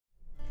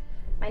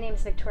My name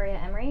is Victoria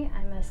Emery.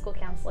 I'm a school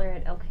counselor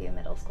at Elkview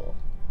Middle School.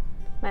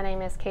 My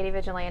name is Katie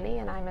Vigilante,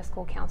 and I'm a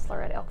school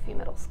counselor at Elkview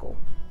Middle School.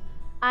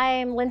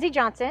 I'm Lindsay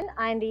Johnson.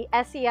 I'm the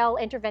SEL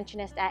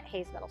interventionist at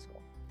Hayes Middle School.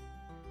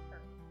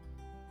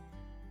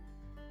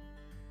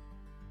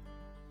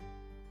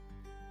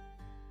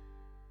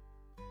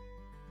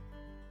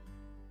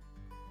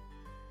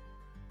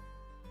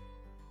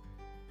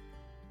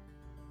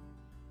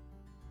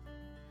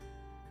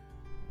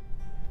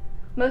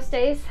 Most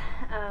days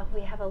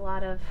we have a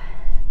lot of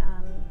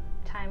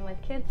time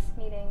with kids,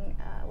 meeting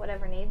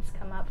whatever needs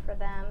come up for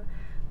them.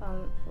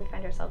 We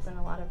find ourselves in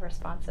a lot of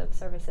responsive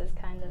services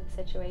kind of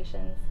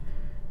situations.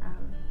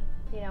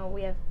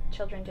 We have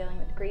children dealing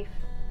with grief,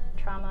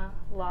 trauma,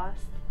 loss,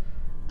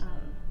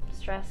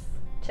 stress,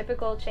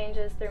 typical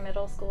changes through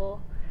middle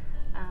school.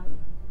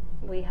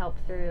 We help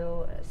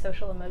through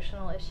social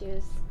emotional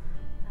issues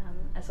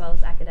as well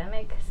as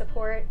academic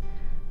support,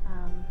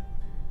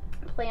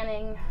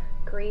 planning,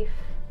 grief.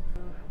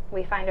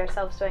 We find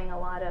ourselves doing a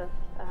lot of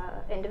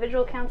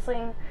individual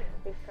counseling.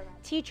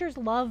 Teachers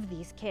love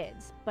these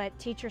kids, but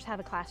teachers have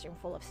a classroom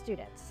full of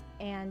students,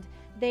 and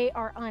they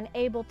are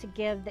unable to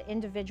give the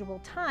individual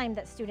time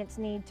that students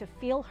need to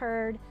feel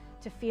heard,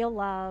 to feel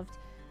loved,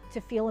 to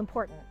feel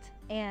important.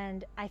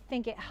 And I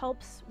think it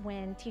helps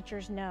when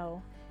teachers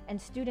know and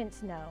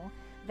students know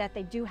that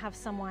they do have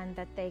someone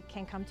that they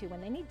can come to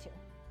when they need to.